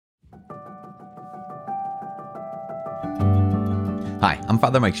Hi, I'm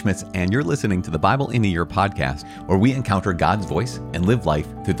Father Mike Schmitz, and you're listening to the Bible in a Year podcast, where we encounter God's voice and live life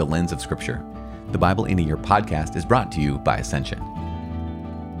through the lens of Scripture. The Bible in a Year podcast is brought to you by Ascension.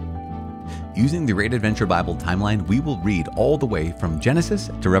 Using the Great Adventure Bible timeline, we will read all the way from Genesis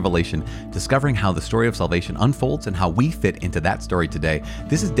to Revelation, discovering how the story of salvation unfolds and how we fit into that story today.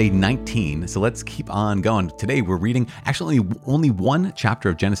 This is day 19, so let's keep on going. Today we're reading actually only one chapter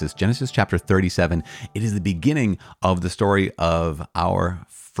of Genesis chapter 37. It is the beginning of the story of our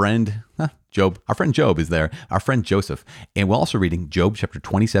friend Job. Our friend Job is there, our friend Joseph. And we're also reading Job chapter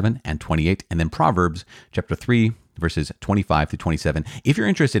 27 and 28, and then Proverbs chapter 3, verses 25 through 27. If you're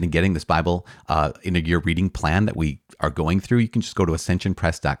interested in getting this Bible in a year reading plan that we are going through, you can just go to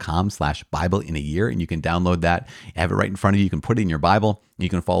ascensionpress.com/Bible in a year, and you can download that, have it right in front of you. You can put it in your Bible. You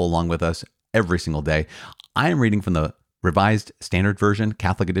can follow along with us every single day. I am reading from the Revised Standard Version,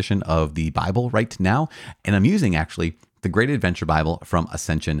 Catholic edition of the Bible right now, and I'm using actually the Great Adventure Bible from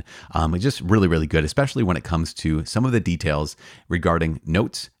Ascension. It's just really, really good, especially when it comes to some of the details regarding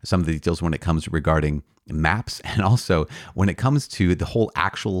notes, some of the details when it comes regarding maps, and also when it comes to the whole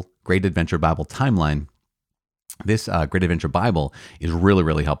actual Great Adventure Bible timeline. This Great Adventure Bible is really,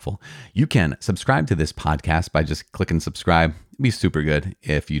 really helpful. You can subscribe to this podcast by just clicking subscribe. It'd be super good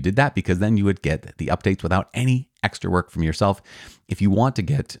if you did that, because then you would get the updates without any extra work from yourself. If you want to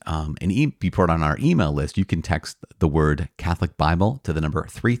get be put on our email list, you can text the word Catholic Bible to the number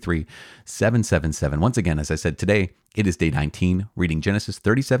 33777. Once again, as I said, today it is day 19, reading Genesis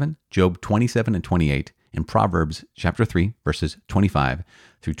 37, Job 27 and 28, and Proverbs chapter 3, verses 25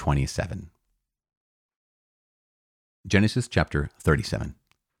 through 27. Genesis chapter 37.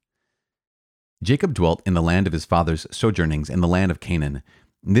 Jacob dwelt in the land of his father's sojournings in the land of Canaan.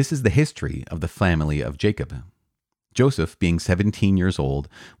 This is the history of the family of Jacob. Joseph, being 17 years old,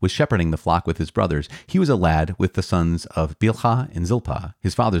 was shepherding the flock with his brothers. He was a lad with the sons of Bilhah and Zilpah,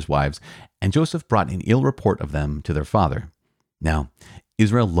 his father's wives, and Joseph brought an ill report of them to their father. Now,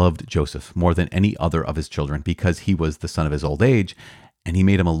 Israel loved Joseph more than any other of his children, because he was the son of his old age, and he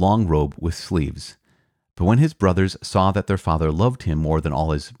made him a long robe with sleeves. But when his brothers saw that their father loved him more than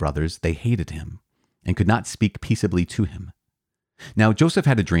all his brothers, they hated him and could not speak peaceably to him. Now Joseph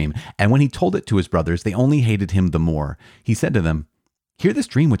had a dream, and when he told it to his brothers, they only hated him the more. He said to them, "Hear this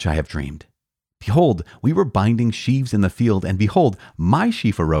dream which I have dreamed. Behold, we were binding sheaves in the field, and behold, my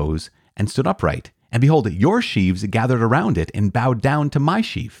sheaf arose and stood upright, and behold, your sheaves gathered around it and bowed down to my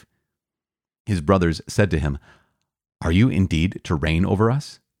sheaf." His brothers said to him, "Are you indeed to reign over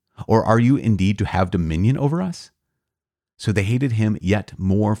us? Or are you indeed to have dominion over us?" So they hated him yet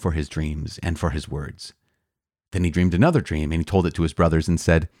more for his dreams and for his words. Then he dreamed another dream, and he told it to his brothers and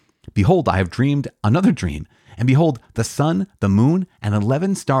said, "Behold, I have dreamed another dream, and behold, the sun, the moon, and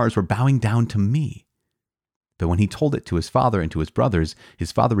 11 stars were bowing down to me." But when he told it to his father and to his brothers,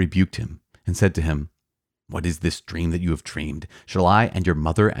 his father rebuked him and said to him, "What is this dream that you have dreamed? Shall I and your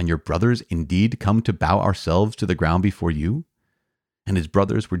mother and your brothers indeed come to bow ourselves to the ground before you?" And his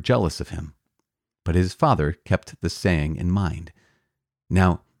brothers were jealous of him. But his father kept the saying in mind.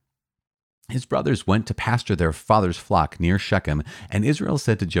 Now, his brothers went to pasture their father's flock near Shechem, and Israel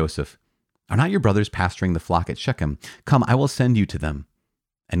said to Joseph, "Are not your brothers pasturing the flock at Shechem? Come, I will send you to them."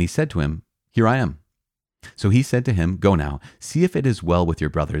 And he said to him, "Here I am." So he said to him, "Go now, see if it is well with your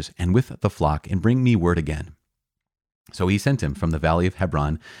brothers and with the flock, and bring me word again." So he sent him from the valley of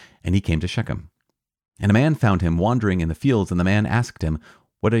Hebron, and he came to Shechem. And a man found him wandering in the fields, and the man asked him,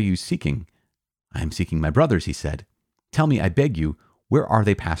 "What are you seeking?" "I am seeking my brothers," he said. "Tell me, I beg you, where are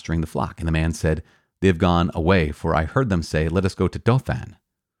they pasturing the flock?" And the man said, "They have gone away, for I heard them say, 'Let us go to Dothan.'"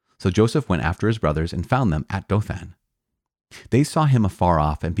 So Joseph went after his brothers and found them at Dothan. They saw him afar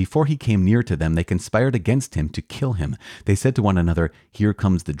off, and before he came near to them, they conspired against him to kill him. They said to one another, "Here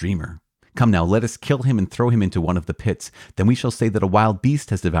comes the dreamer. Come now, let us kill him and throw him into one of the pits. Then we shall say that a wild beast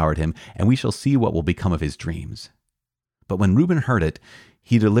has devoured him, and we shall see what will become of his dreams." But when Reuben heard it,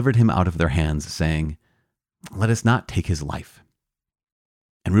 he delivered him out of their hands, saying, "Let us not take his life."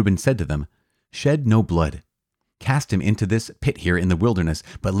 And Reuben said to them, "Shed no blood. Cast him into this pit here in the wilderness,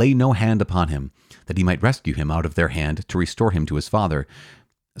 but lay no hand upon him, that he might rescue him out of their hand to restore him to his father."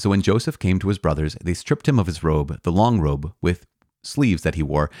 So when Joseph came to his brothers, they stripped him of his robe, the long robe with sleeves that he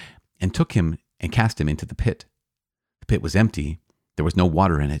wore, and took him and cast him into the pit. The pit was empty. There was no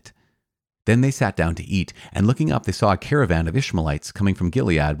water in it. Then they sat down to eat, and looking up they saw a caravan of Ishmaelites coming from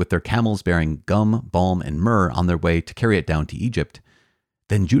Gilead with their camels bearing gum, balm, and myrrh on their way to carry it down to Egypt.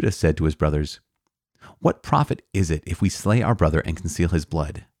 Then Judah said to his brothers, "What profit is it if we slay our brother and conceal his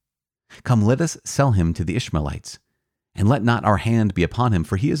blood? Come, let us sell him to the Ishmaelites, and let not our hand be upon him,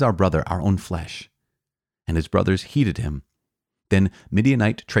 for he is our brother, our own flesh." And his brothers heeded him. Then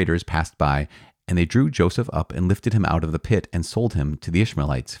Midianite traders passed by, and they drew Joseph up and lifted him out of the pit and sold him to the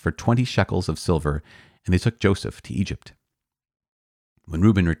Ishmaelites for 20 shekels of silver, and they took Joseph to Egypt. When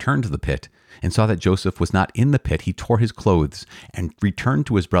Reuben returned to the pit and saw that Joseph was not in the pit, he tore his clothes and returned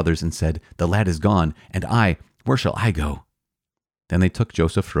to his brothers and said, "The lad is gone, and where shall I go?" Then they took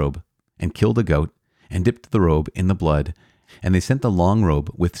Joseph's robe and killed a goat and dipped the robe in the blood, and they sent the long robe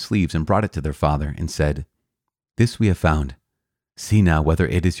with sleeves and brought it to their father and said, "This we have found. See now whether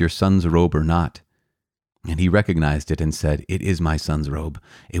it is your son's robe or not." And he recognized it and said, "It is my son's robe.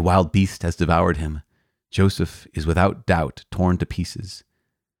 A wild beast has devoured him. Joseph is without doubt torn to pieces."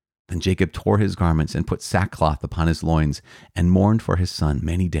 Then Jacob tore his garments and put sackcloth upon his loins and mourned for his son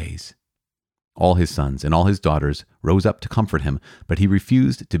many days. All his sons and all his daughters rose up to comfort him, but he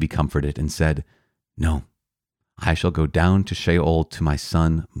refused to be comforted and said, "No, I shall go down to Sheol to my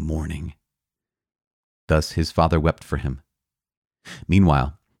son mourning." Thus his father wept for him.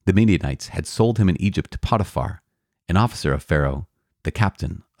 Meanwhile, the Midianites had sold him in Egypt to Potiphar, an officer of Pharaoh, the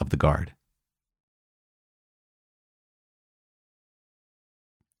captain of the guard.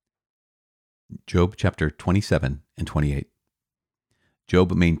 Job chapter 27 and 28.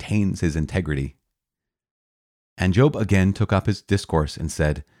 Job maintains his integrity. And Job again took up his discourse and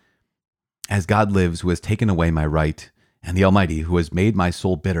said, "As God lives, who has taken away my right, and the Almighty, who has made my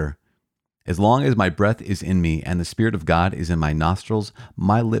soul bitter, as long as my breath is in me and the Spirit of God is in my nostrils,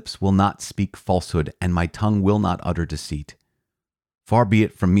 my lips will not speak falsehood, and my tongue will not utter deceit. Far be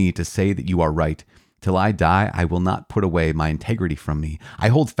it from me to say that you are right. Till I die, I will not put away my integrity from me. I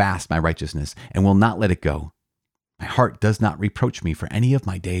hold fast my righteousness and will not let it go. My heart does not reproach me for any of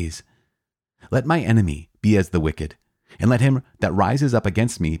my days. Let my enemy be as the wicked, and let him that rises up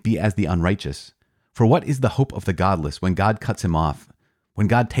against me be as the unrighteous. For what is the hope of the godless when God cuts him off, when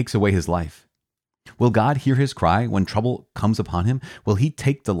God takes away his life? Will God hear his cry when trouble comes upon him? Will he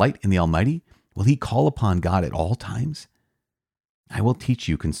take delight in the Almighty? Will he call upon God at all times? I will teach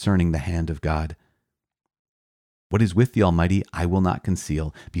you concerning the hand of God. What is with the Almighty I will not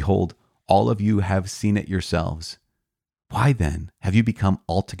conceal. Behold, all of you have seen it yourselves. Why then have you become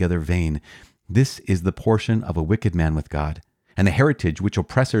altogether vain? This is the portion of a wicked man with God, and the heritage which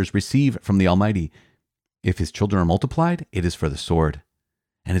oppressors receive from the Almighty. If his children are multiplied, it is for the sword,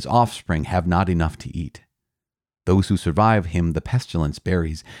 and his offspring have not enough to eat. Those who survive him the pestilence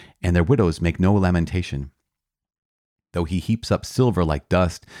buries, and their widows make no lamentation. Though he heaps up silver like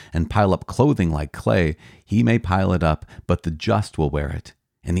dust and pile up clothing like clay, he may pile it up, but the just will wear it,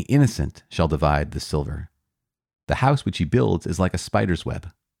 and the innocent shall divide the silver. The house which he builds is like a spider's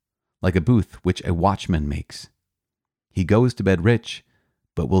web, like a booth which a watchman makes. He goes to bed rich,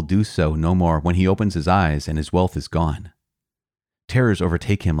 but will do so no more when he opens his eyes and his wealth is gone. Terrors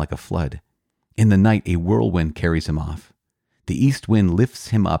overtake him like a flood. In the night a whirlwind carries him off. The east wind lifts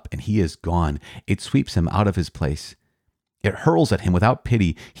him up and he is gone. It sweeps him out of his place. It hurls at him without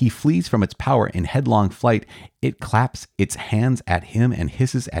pity. He flees from its power in headlong flight. It claps its hands at him and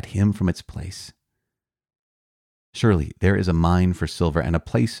hisses at him from its place. Surely there is a mine for silver and a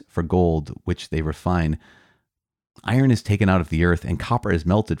place for gold which they refine. Iron is taken out of the earth and copper is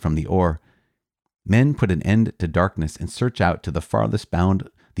melted from the ore. Men put an end to darkness and search out to the farthest bound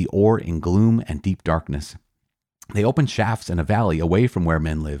the ore in gloom and deep darkness. They open shafts in a valley away from where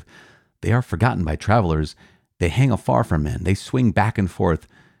men live. They are forgotten by travelers. They hang afar from men. They swing back and forth.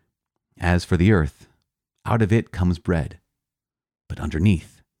 As for the earth, out of it comes bread. But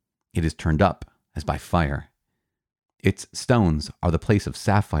underneath, it is turned up as by fire. Its stones are the place of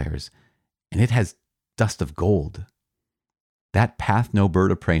sapphires, and it has dust of gold. That path no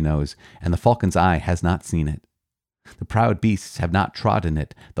bird of prey knows, and the falcon's eye has not seen it. The proud beasts have not trodden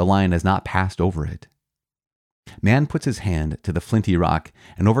it. The lion has not passed over it. Man puts his hand to the flinty rock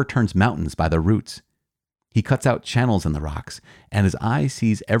and overturns mountains by their roots. He cuts out channels in the rocks, and his eye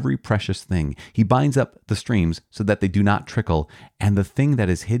sees every precious thing. He binds up the streams so that they do not trickle, and the thing that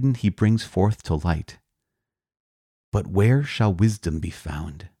is hidden he brings forth to light. But where shall wisdom be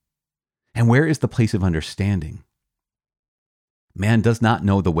found? And where is the place of understanding? Man does not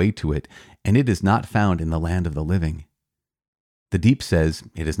know the way to it, and it is not found in the land of the living. The deep says,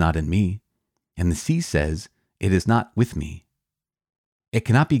 "It is not in me," and the sea says, "It is not with me." It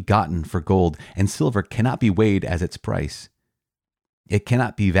cannot be gotten for gold, and silver cannot be weighed as its price. It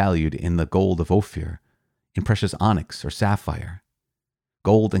cannot be valued in the gold of Ophir, in precious onyx or sapphire.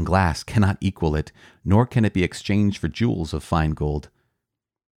 Gold and glass cannot equal it, nor can it be exchanged for jewels of fine gold.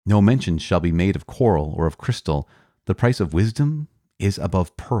 No mention shall be made of coral or of crystal. The price of wisdom is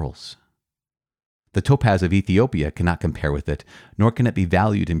above pearls. The topaz of Ethiopia cannot compare with it, nor can it be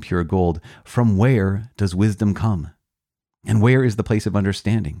valued in pure gold. From where does wisdom come? And where is the place of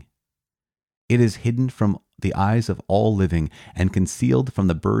understanding? It is hidden from the eyes of all living and concealed from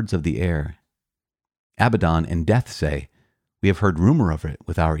the birds of the air. Abaddon and Death say, we have heard rumor of it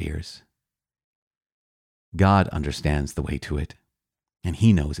with our ears. God understands the way to it, and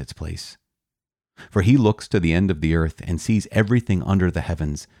he knows its place. For he looks to the end of the earth and sees everything under the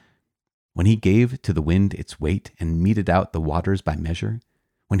heavens. When he gave to the wind its weight and meted out the waters by measure,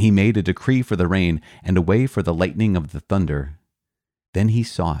 when he made a decree for the rain and a way for the lightning of the thunder, then he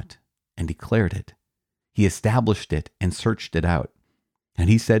saw it and declared it. He established it and searched it out. And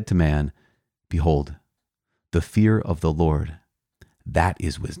he said to man, behold, the fear of the Lord, that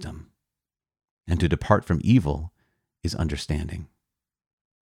is wisdom. And to depart from evil is understanding.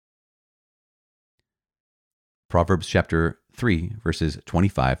 Proverbs chapter 3, verses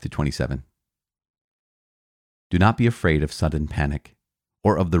 25 to 27. Do not be afraid of sudden panic,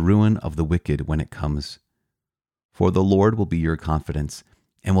 or of the ruin of the wicked when it comes. For the Lord will be your confidence,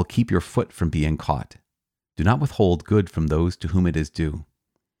 and will keep your foot from being caught. Do not withhold good from those to whom it is due,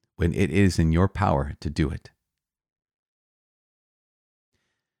 when it is in your power to do it.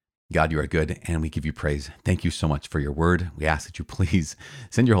 God, you are good, and we give you praise. Thank you so much for your word. We ask that you please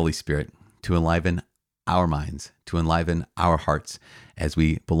send your Holy Spirit to enliven our minds, to enliven our hearts as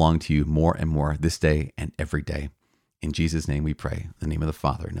we belong to you more and more this day and every day. In Jesus' name we pray, in the name of the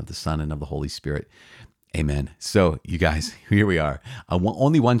Father, and of the Son, and of the Holy Spirit. Amen. So, you guys, here we are.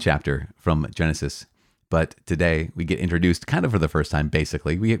 Only one chapter from Genesis, but today we get introduced kind of for the first time,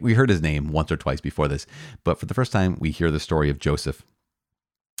 basically. We heard his name once or twice before this, but for the first time we hear the story of Joseph.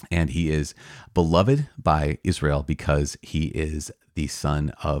 And he is beloved by Israel because he is the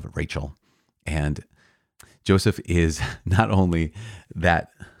son of Rachel. And Joseph is not only that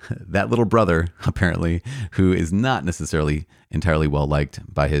little brother, apparently, who is not necessarily entirely well liked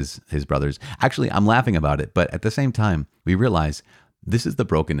by his brothers. Actually, I'm laughing about it, but at the same time, we realize this is the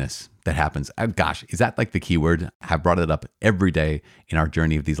brokenness that happens. Gosh, is that like the key word? I've brought it up every day in our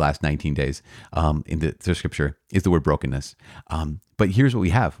journey of these last 19 days in the scripture, is the word brokenness. But here's what we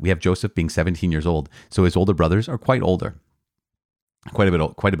have. We have Joseph being 17 years old. So his older brothers are quite older, quite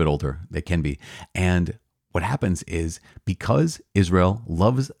a bit older. They can be. And what happens is, because Israel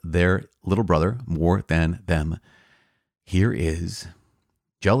loves their little brother more than them, here is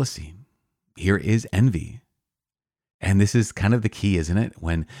jealousy. Here is envy. And this is kind of the key, isn't it?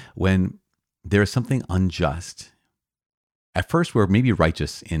 When there is something unjust, at first we're maybe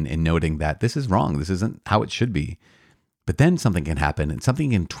righteous in noting that this is wrong. This isn't how it should be. But then something can happen and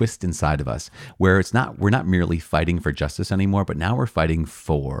something can twist inside of us where we're not merely fighting for justice anymore, but now we're fighting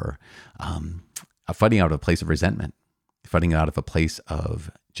for, fighting out of a place of resentment, fighting out of a place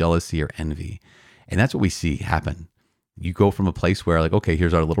of jealousy or envy. And that's what we see happen. You go from a place where, like, okay,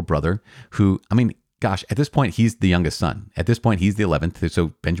 here's our little brother who, I mean, gosh, at this point, he's the youngest son. At this point, he's the 11th.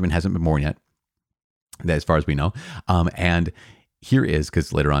 So Benjamin hasn't been born yet, as far as we know. And here is,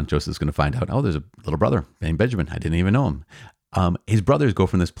 because later on, Joseph's going to find out, oh, there's a little brother named Benjamin. I didn't even know him. His brothers go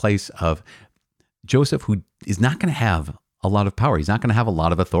from this place of Joseph, who is not going to have a lot of power. He's not going to have a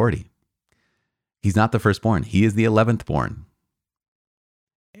lot of authority. He's not the firstborn. He is the 11th born.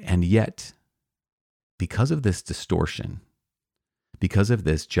 And yet, because of this distortion, because of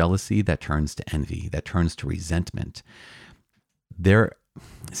this jealousy that turns to envy, that turns to resentment, there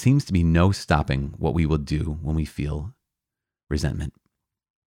seems to be no stopping what we will do when we feel resentment.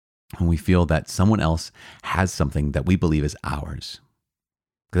 When we feel that someone else has something that we believe is ours.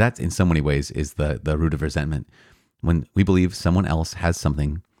 Because that, in so many ways, is the root of resentment. When we believe someone else has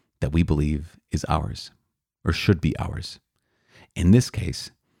something that we believe is ours, or should be ours. In this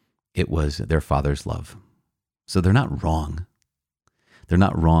case, it was their father's love. So they're not wrong. They're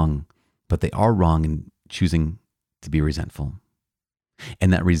not wrong, but they are wrong in choosing to be resentful.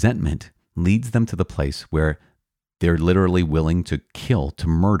 And that resentment leads them to the place where they're literally willing to kill, to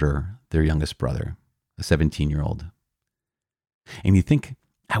murder their youngest brother, a 17-year-old. And you think,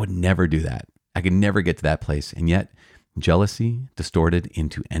 I would never do that. I could never get to that place. And yet, jealousy distorted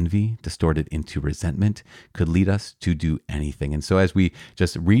into envy, distorted into resentment, could lead us to do anything. And so as we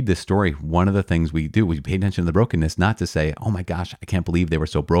just read this story, one of the things we do, we pay attention to the brokenness, not to say, oh my gosh, I can't believe they were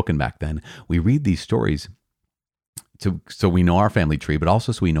so broken back then. We read these stories so we know our family tree, but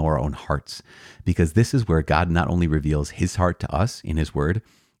also so we know our own hearts. Because this is where God not only reveals his heart to us in his word,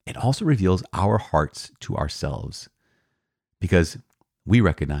 it also reveals our hearts to ourselves. Because we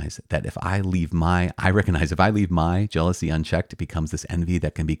recognize that if I leave my jealousy unchecked, it becomes this envy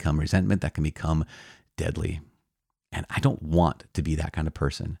that can become resentment, that can become deadly. And I don't want to be that kind of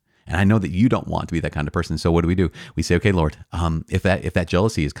person. And I know that you don't want to be that kind of person. So what do? We say, okay, Lord, if that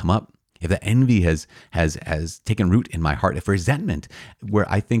jealousy has come up, if the envy has taken root in my heart, if resentment,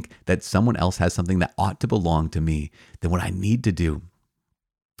 where I think that someone else has something that ought to belong to me, then what I need to do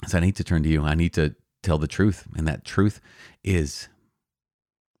is I need to turn to you. I need to tell the truth. And that truth is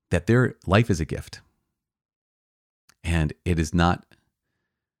that their life is a gift. And it is not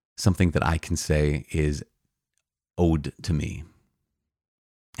something that I can say is owed to me.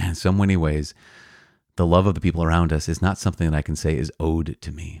 And in so many ways, the love of the people around us is not something that I can say is owed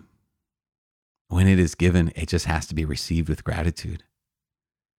to me. When it is given, it just has to be received with gratitude.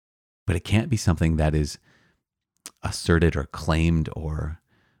 But it can't be something that is asserted or claimed or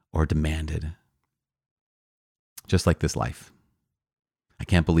demanded. Just like this life. I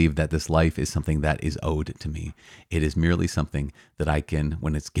can't believe that this life is something that is owed to me. It is merely something that I can,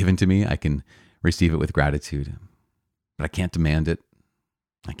 when it's given to me, I can receive it with gratitude. But I can't demand it.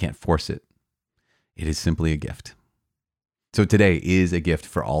 I can't force it. It is simply a gift. So today is a gift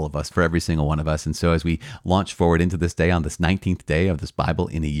for all of us, for every single one of us. And so as we launch forward into this day, on this 19th day of this Bible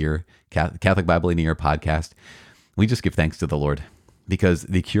in a Year, Catholic Bible in a Year podcast, we just give thanks to the Lord, because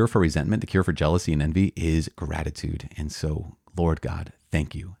the cure for resentment, the cure for jealousy and envy is gratitude. And so, Lord God,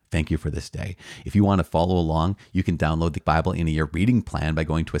 thank you. Thank you for this day. If you want to follow along, you can download the Bible in a Year reading plan by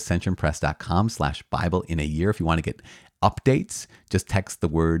going to ascensionpress.com/Bible in a Year. If you want to get updates, just text the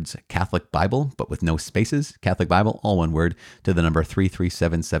words Catholic Bible, but with no spaces, Catholic Bible, all one word, to the number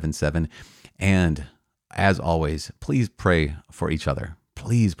 33777. And as always, please pray for each other.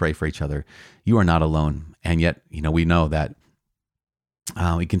 Please pray for each other. You are not alone. And yet, we know that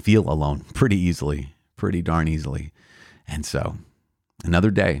we can feel alone pretty easily, pretty darn easily. And so,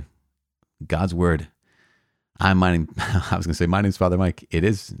 another day, God's word. I was going to say, my name's Father Mike. It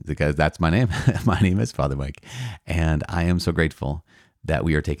is, because that's my name. My name is Father Mike. And I am so grateful that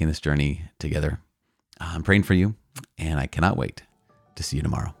we are taking this journey together. I'm praying for you, and I cannot wait to see you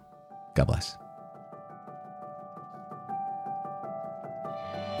tomorrow. God bless.